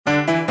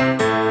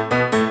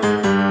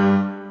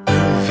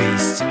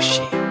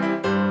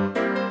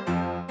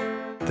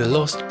The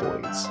Lost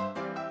Boys.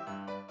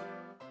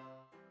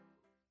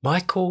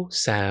 Michael,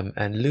 Sam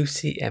and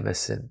Lucy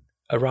Emerson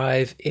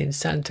arrive in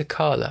Santa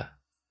Carla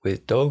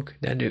with dog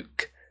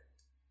Nanook.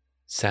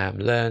 Sam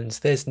learns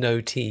there's no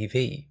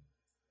TV,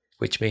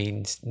 which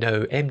means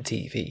no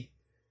MTV.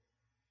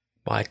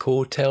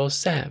 Michael tells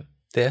Sam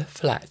their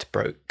flat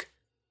broke.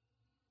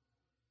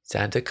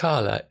 Santa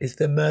Carla is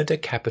the murder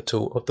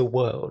capital of the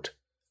world.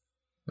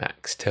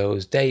 Max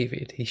tells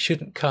David he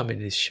shouldn't come in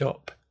his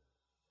shop.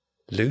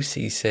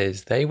 Lucy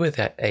says they were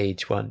that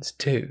age once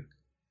too,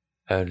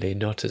 only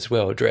not as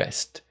well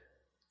dressed.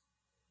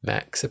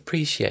 Max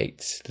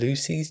appreciates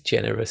Lucy's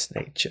generous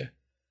nature.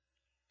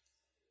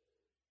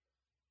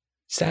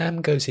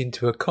 Sam goes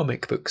into a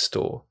comic book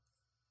store,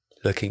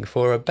 looking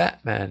for a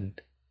Batman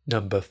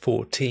number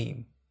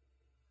 14.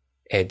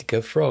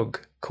 Edgar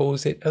Frog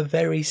calls it a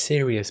very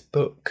serious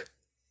book.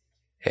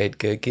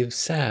 Edgar gives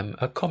Sam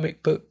a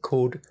comic book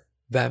called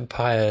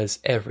Vampires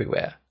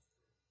Everywhere.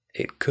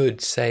 It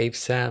could save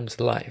Sam's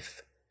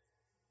life.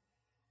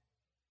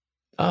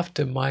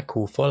 After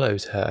Michael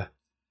follows her,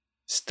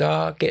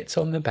 Star gets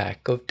on the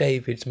back of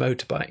David's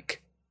motorbike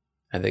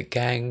and the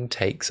gang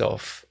takes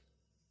off.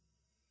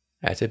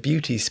 At a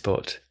beauty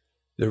spot,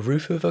 the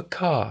roof of a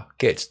car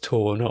gets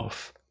torn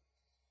off.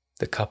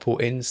 The couple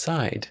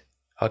inside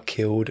are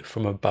killed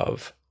from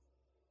above.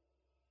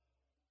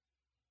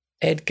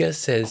 Edgar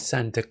says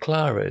Santa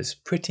Clara's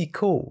pretty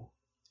cool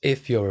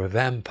if you're a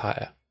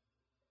vampire.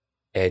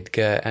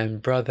 Edgar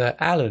and brother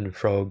Alan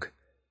Frog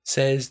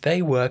says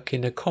they work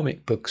in a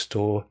comic book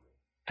store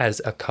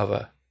as a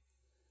cover.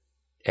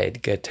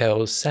 Edgar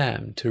tells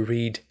Sam to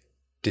read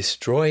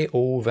Destroy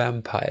All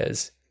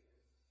Vampires.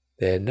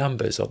 Their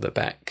numbers on the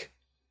back.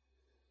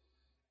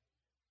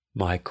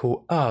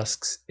 Michael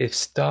asks if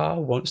Star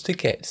wants to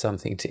get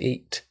something to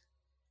eat,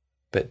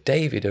 but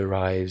David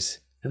arrives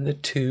and the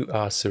two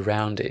are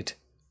surrounded.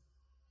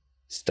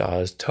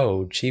 Star's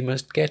told she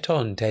must get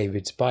on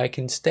David's bike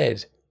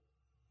instead.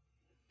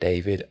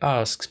 David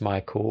asks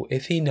Michael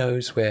if he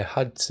knows where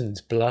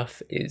Hudson's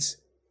Bluff is.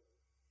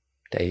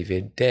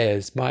 David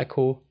dares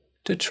Michael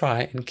to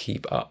try and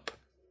keep up.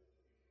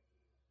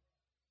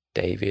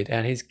 David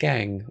and his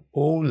gang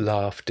all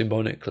laugh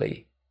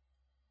demonically.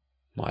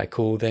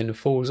 Michael then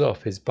falls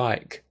off his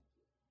bike.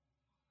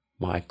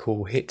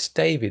 Michael hits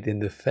David in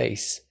the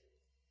face.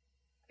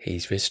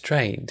 He's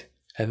restrained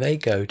and they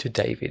go to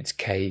David's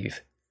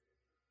cave.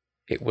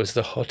 It was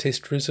the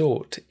hottest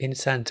resort in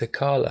Santa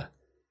Carla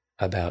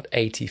about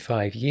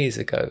 85 years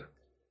ago.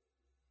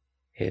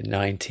 In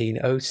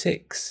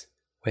 1906,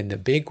 when the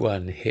big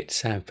one hit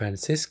San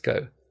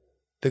Francisco,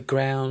 the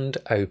ground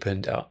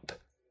opened up.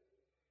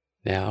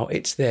 Now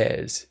it's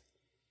theirs.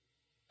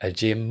 A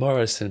Jim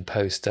Morrison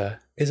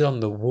poster is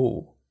on the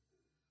wall.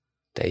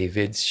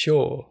 David's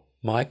sure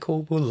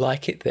Michael will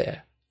like it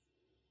there.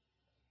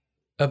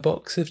 A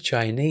box of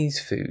Chinese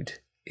food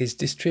is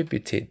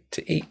distributed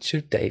to each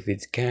of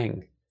David's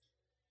gang.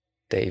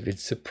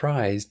 David's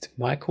surprised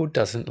Michael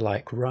doesn't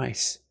like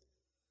rice,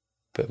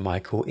 but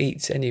Michael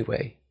eats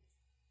anyway.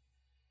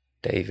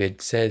 David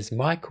says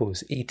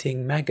Michael's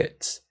eating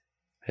maggots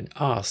and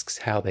asks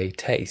how they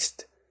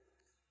taste.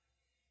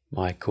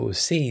 Michael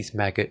sees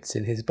maggots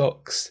in his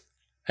box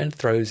and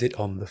throws it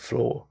on the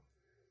floor.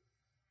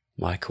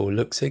 Michael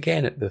looks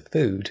again at the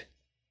food,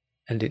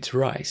 and it's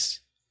rice.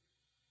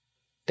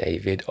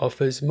 David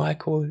offers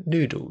Michael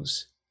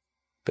noodles,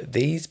 but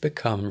these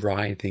become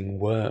writhing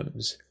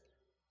worms.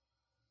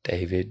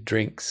 David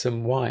drinks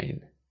some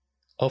wine,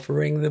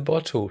 offering the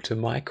bottle to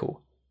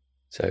Michael,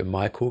 so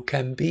Michael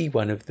can be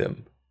one of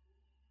them.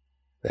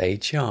 They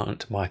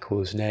chant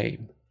Michael's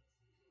name.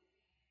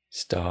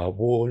 Star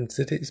warns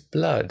that it's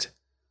blood.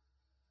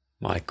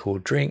 Michael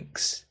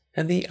drinks,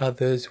 and the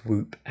others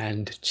whoop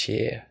and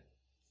cheer.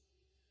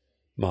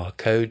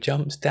 Marco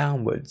jumps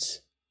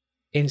downwards,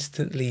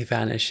 instantly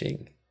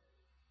vanishing.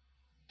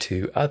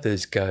 Two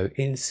others go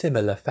in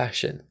similar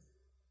fashion.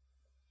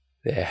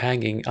 They're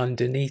hanging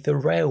underneath a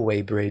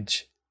railway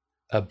bridge,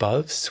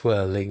 above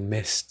swirling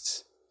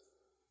mists.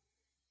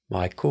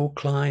 Michael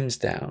climbs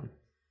down.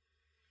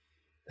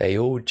 They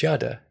all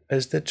judder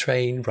as the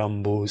train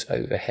rumbles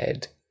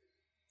overhead.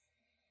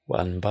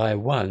 One by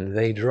one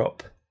they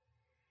drop.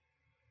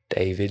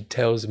 David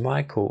tells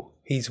Michael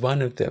he's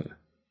one of them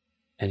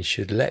and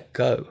should let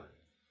go.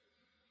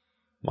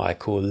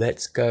 Michael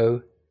lets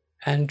go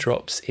and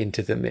drops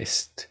into the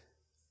mist,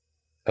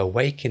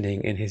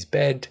 awakening in his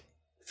bed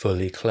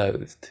fully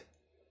clothed.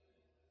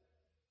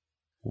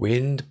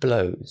 Wind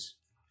blows,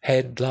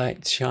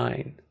 headlights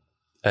shine,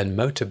 and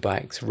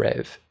motorbikes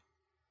rev.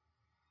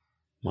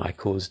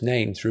 Michael's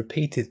name's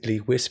repeatedly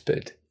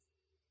whispered.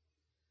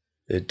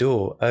 The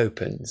door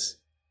opens,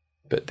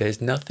 but there's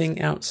nothing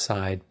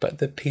outside but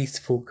the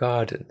peaceful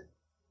garden.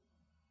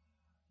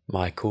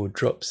 Michael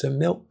drops a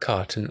milk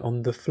carton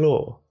on the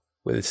floor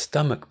with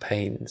stomach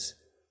pains.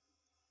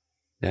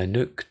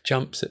 Nanook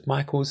jumps at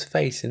Michael's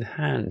face and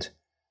hand.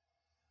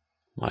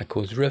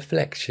 Michael's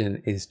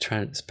reflection is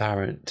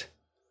transparent.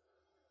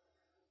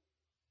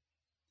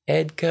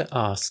 Edgar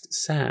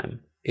asks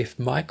Sam if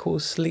Michael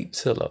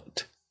sleeps a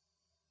lot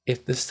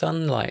if the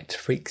sunlight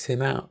freaks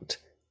him out,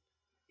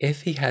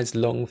 if he has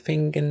long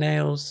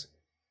fingernails,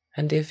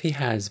 and if he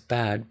has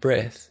bad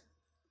breath.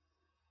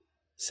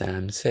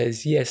 Sam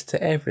says yes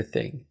to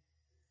everything,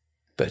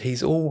 but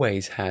he's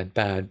always had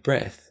bad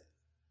breath.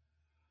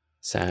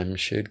 Sam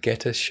should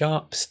get a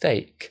sharp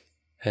stake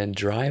and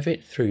drive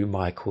it through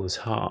Michael's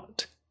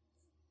heart.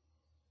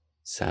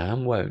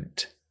 Sam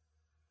won't.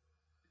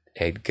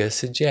 Edgar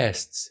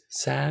suggests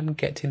Sam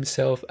get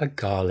himself a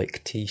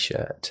garlic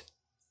t-shirt.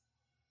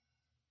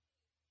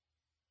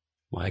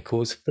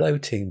 Michael's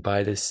floating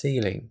by the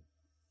ceiling,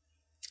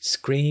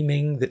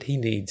 screaming that he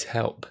needs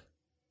help,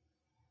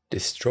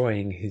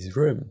 destroying his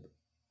room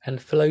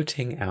and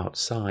floating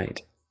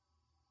outside.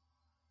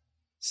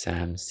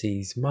 Sam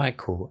sees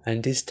Michael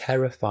and is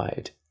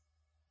terrified.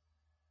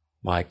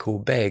 Michael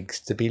begs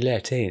to be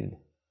let in.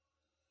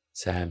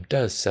 Sam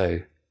does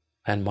so,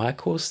 and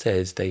Michael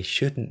says they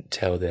shouldn't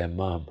tell their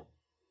mum.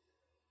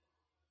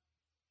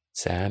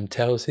 Sam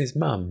tells his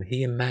mum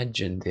he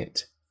imagined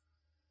it.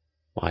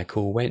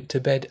 Michael went to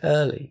bed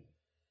early,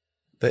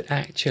 but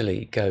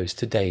actually goes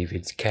to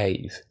David's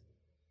cave.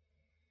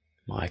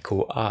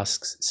 Michael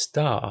asks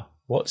Star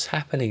what's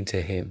happening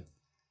to him.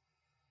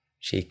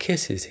 She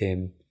kisses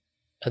him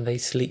and they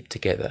sleep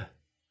together.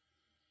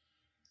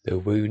 The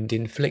wound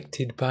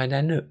inflicted by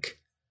Nanook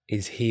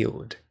is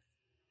healed.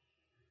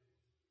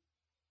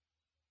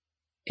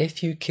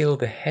 If you kill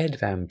the head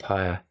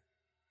vampire,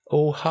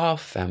 all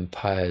half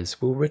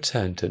vampires will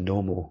return to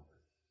normal.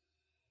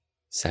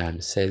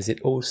 Sam says it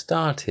all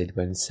started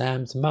when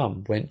Sam's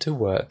mum went to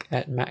work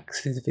at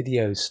Max's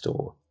video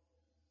store.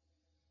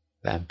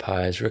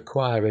 Vampires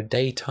require a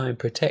daytime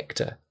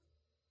protector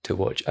to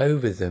watch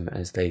over them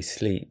as they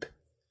sleep.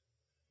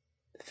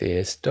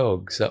 Fierce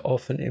dogs are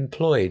often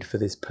employed for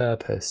this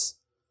purpose.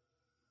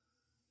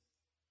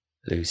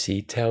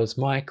 Lucy tells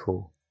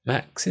Michael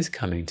Max is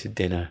coming to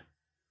dinner.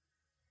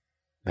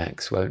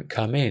 Max won't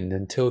come in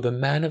until the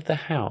man of the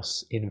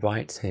house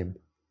invites him.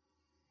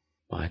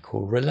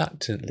 Michael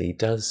reluctantly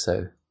does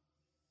so.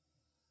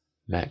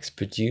 Max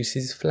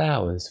produces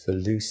flowers for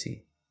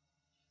Lucy.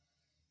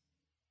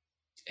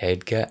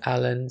 Edgar,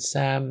 Alan,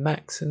 Sam,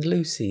 Max and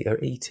Lucy are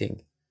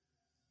eating.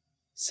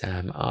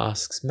 Sam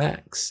asks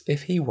Max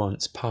if he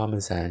wants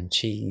Parmesan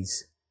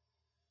cheese.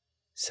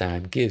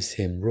 Sam gives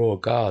him raw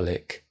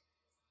garlic.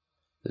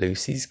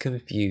 Lucy's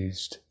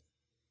confused.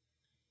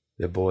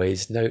 The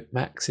boys note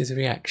Max's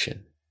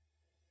reaction.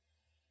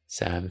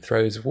 Sam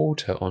throws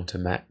water onto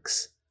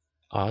Max,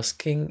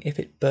 asking if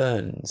it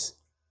burns.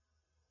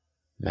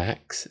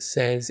 Max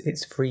says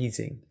it's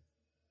freezing.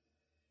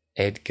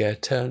 Edgar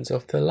turns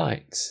off the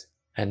lights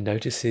and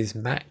notices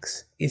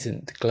Max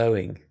isn't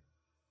glowing.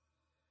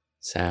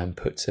 Sam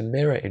puts a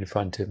mirror in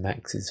front of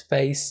Max's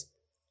face,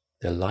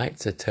 the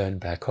lights are turned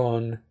back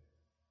on,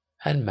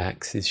 and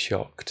Max is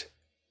shocked.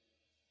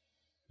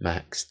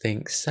 Max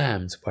thinks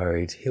Sam's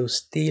worried he'll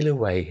steal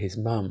away his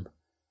mum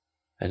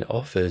and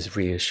offers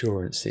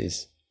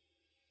reassurances.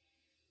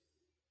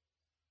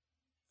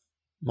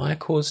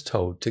 Michael's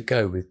told to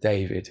go with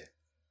David.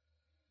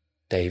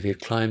 David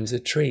climbs a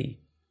tree,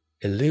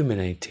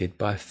 illuminated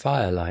by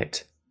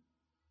firelight.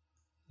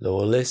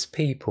 Lawless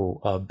people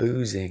are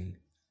boozing,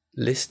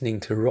 listening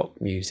to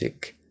rock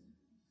music.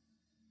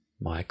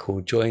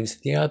 Michael joins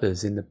the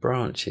others in the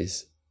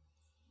branches.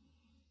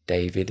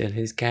 David and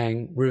his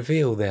gang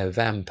reveal their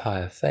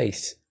vampire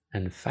face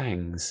and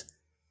fangs.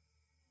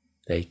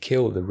 They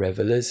kill the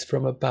revelers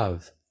from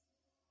above.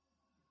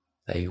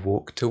 They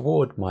walk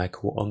toward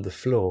Michael on the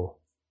floor.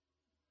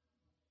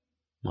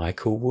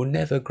 Michael will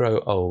never grow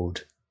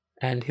old,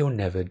 and he'll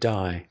never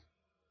die,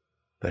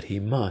 but he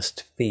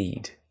must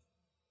feed.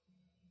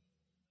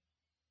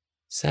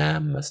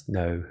 Sam must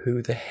know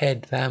who the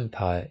head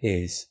vampire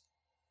is.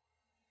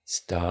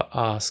 Star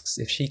asks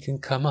if she can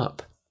come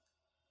up,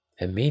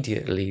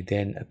 immediately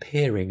then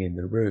appearing in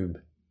the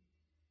room.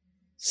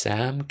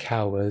 Sam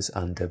cowers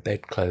under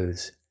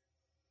bedclothes.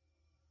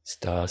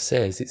 Star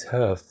says it's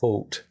her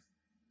fault.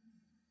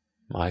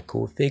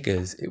 Michael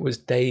figures it was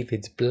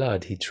David's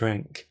blood he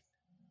drank.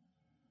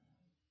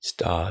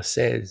 Star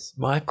says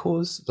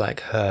Michael's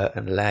like her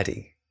and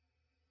Laddie.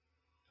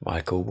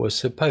 Michael was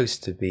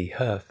supposed to be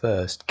her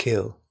first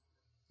kill,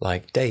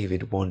 like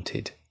David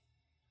wanted.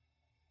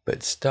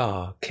 But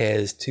Star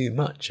cares too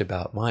much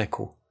about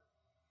Michael.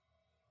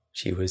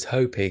 She was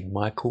hoping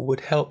Michael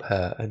would help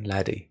her and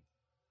Laddie.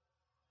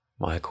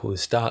 Michael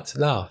starts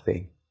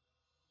laughing,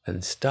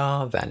 and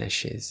Star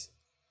vanishes.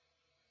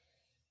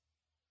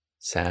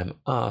 Sam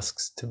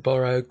asks to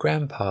borrow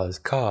Grandpa's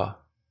car.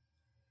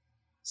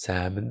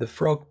 Sam and the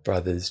Frog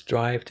Brothers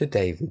drive to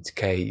David's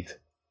cave.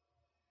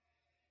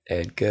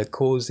 Edgar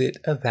calls it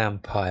a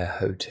vampire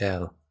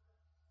hotel.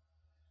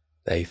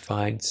 They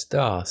find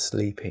Star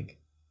sleeping.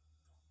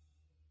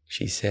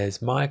 She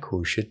says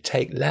Michael should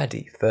take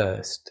Laddie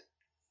first.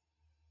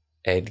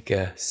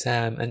 Edgar,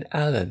 Sam and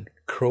Alan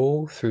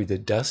crawl through the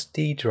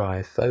dusty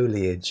dry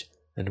foliage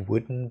and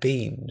wooden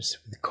beams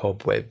with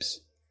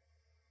cobwebs.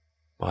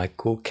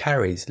 Michael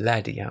carries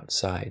Laddie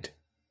outside.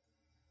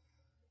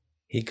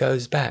 He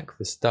goes back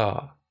for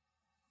Star.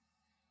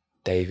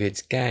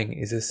 David's gang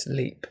is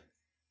asleep,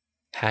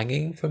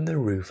 hanging from the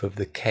roof of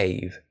the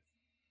cave,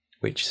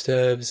 which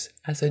serves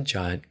as a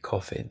giant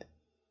coffin.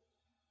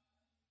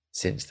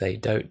 Since they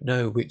don't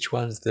know which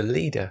one's the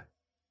leader,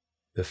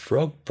 the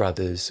Frog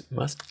Brothers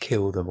must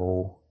kill them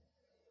all.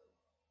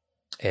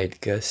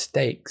 Edgar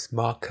stakes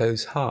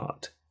Marco's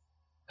heart,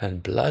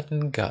 and blood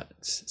and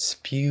guts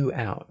spew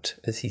out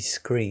as he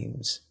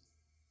screams.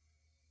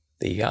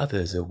 The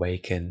others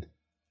awaken,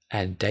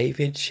 and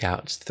David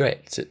shouts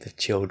threats at the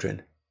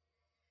children,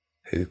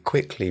 who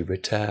quickly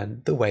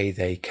return the way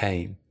they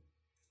came,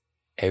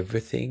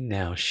 everything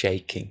now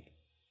shaking.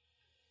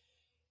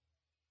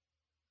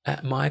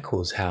 At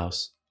Michael's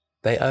house,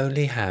 they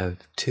only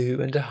have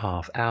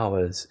 2.5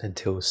 hours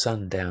until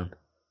sundown.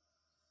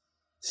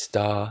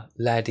 Star,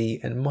 Laddie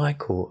and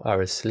Michael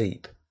are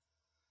asleep.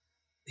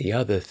 The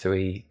other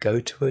 3 go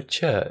to a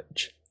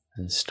church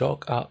and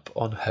stock up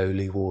on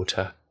holy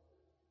water.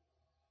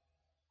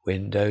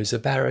 Windows are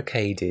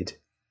barricaded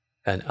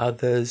and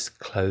others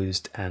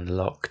closed and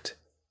locked.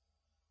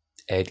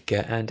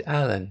 Edgar and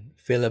Alan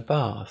fill a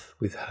bath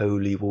with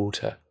holy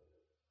water,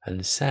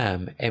 and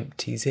Sam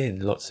empties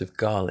in lots of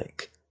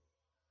garlic.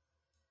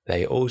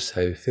 They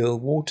also fill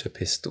water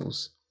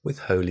pistols with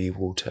holy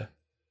water.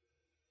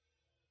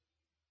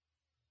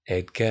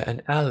 Edgar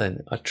and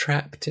Alan are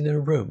trapped in a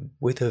room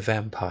with a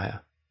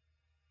vampire.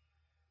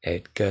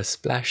 Edgar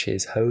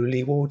splashes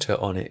holy water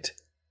on it,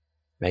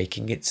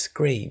 making it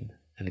scream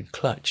and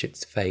clutch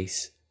its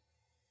face.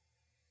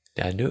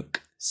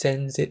 Nanook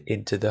sends it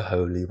into the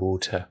holy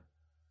water.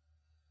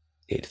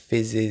 It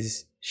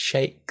fizzes,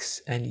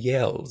 shakes and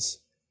yells,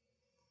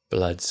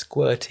 blood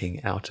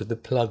squirting out of the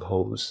plug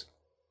holes.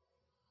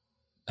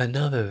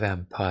 Another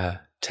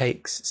vampire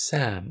takes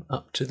Sam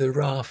up to the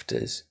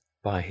rafters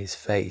by his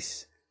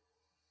face.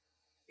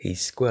 He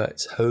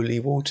squirts holy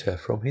water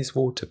from his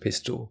water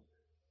pistol.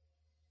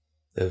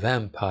 The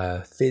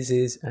vampire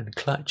fizzes and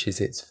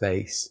clutches its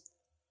face.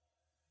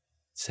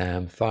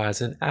 Sam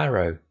fires an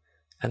arrow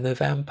and the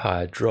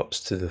vampire drops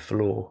to the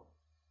floor.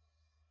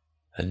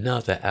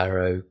 Another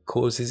arrow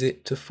causes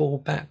it to fall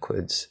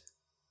backwards,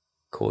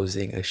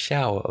 causing a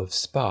shower of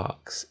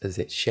sparks as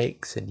it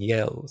shakes and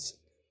yells.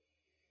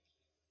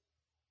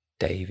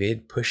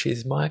 David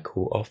pushes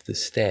Michael off the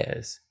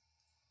stairs.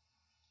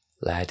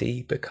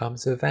 Laddie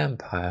becomes a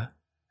vampire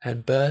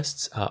and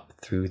bursts up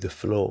through the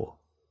floor.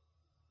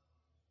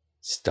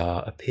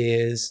 Star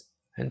appears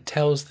and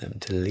tells them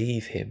to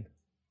leave him.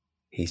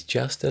 He's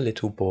just a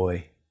little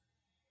boy.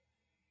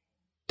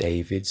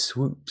 David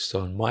swoops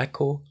on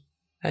Michael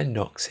and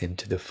knocks him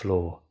to the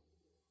floor.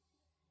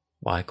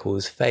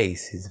 Michael's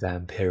face is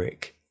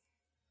vampiric.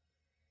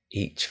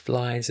 Each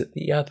flies at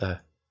the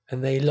other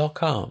and they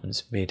lock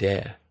arms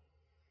mid-air.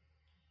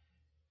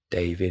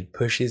 David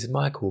pushes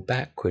Michael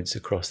backwards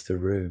across the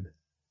room.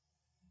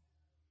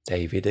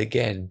 David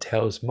again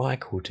tells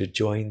Michael to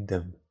join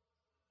them.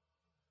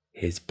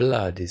 His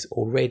blood is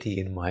already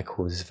in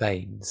Michael's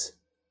veins.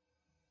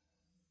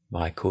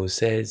 Michael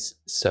says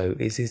so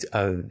is his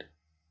own.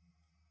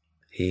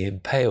 He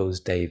impales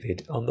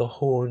David on the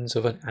horns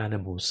of an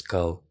animal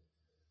skull.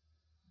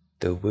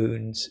 The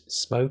wounds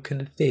smoke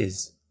and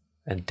fizz,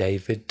 and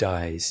David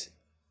dies.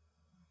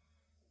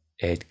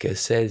 Edgar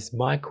says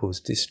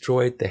Michael's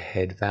destroyed the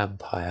head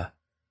vampire,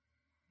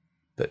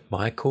 but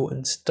Michael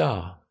and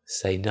Star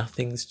say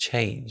nothing's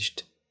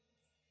changed.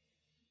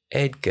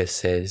 Edgar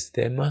says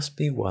there must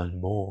be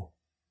one more.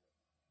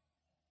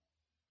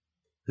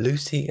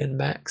 Lucy and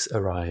Max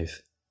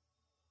arrive.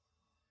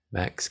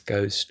 Max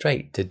goes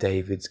straight to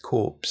David's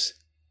corpse,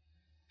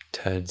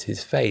 turns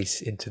his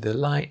face into the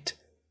light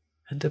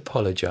and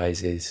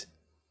apologizes.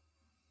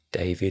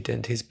 David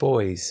and his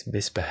boys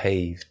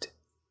misbehaved.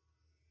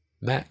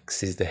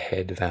 Max is the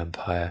head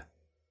vampire.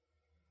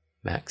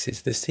 Max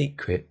is the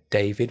secret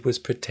David was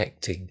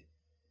protecting.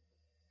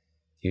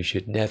 You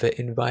should never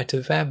invite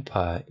a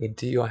vampire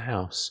into your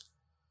house.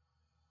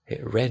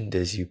 It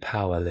renders you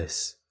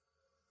powerless.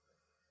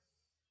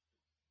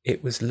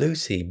 It was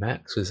Lucy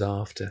Max was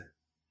after.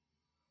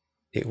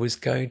 It was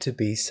going to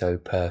be so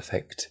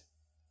perfect.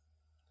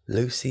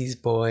 Lucy's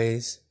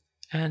boys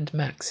and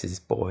Max's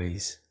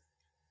boys.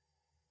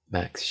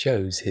 Max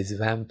shows his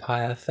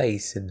vampire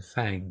face and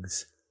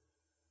fangs.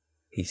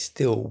 He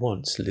still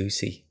wants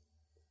Lucy.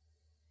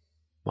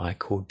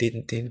 Michael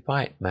didn't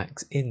invite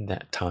Max in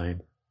that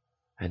time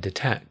and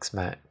attacks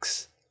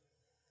Max.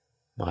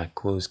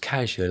 Michael's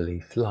casually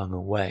flung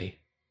away.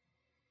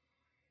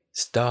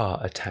 Star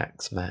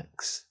attacks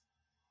Max.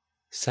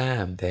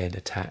 Sam then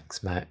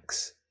attacks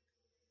Max.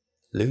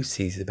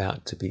 Lucy's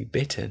about to be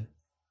bitten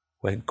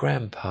when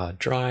Grandpa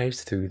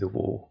drives through the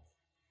wall.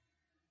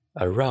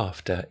 A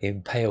rafter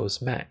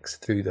impales Max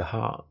through the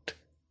heart,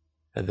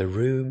 and the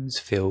room's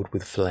filled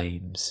with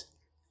flames.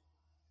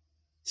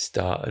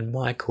 Star and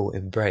Michael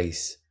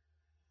embrace.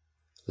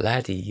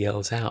 Laddie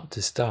yells out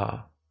to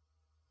Star.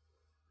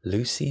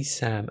 Lucy,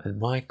 Sam and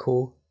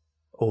Michael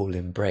all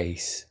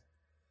embrace.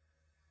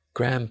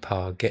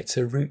 Grandpa gets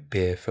a root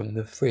beer from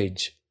the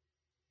fridge.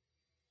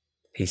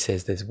 He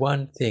says there's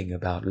one thing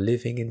about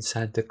living in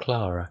Santa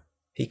Clara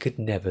he could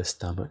never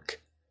stomach.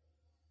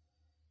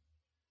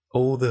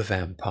 All the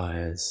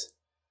Vampires,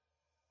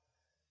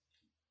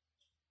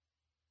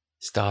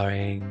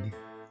 starring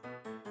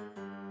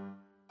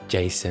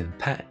Jason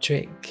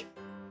Patric,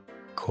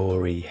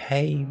 Corey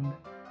Haim,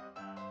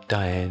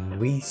 Diane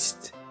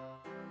Wiest,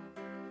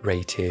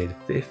 rated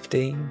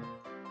 15,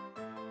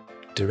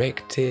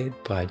 directed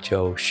by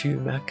Joel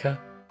Schumacher,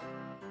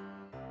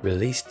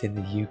 released in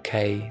the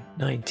UK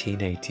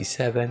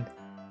 1987,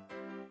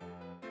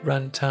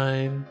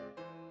 runtime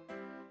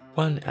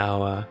 1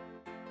 hour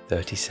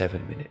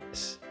 37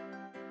 minutes.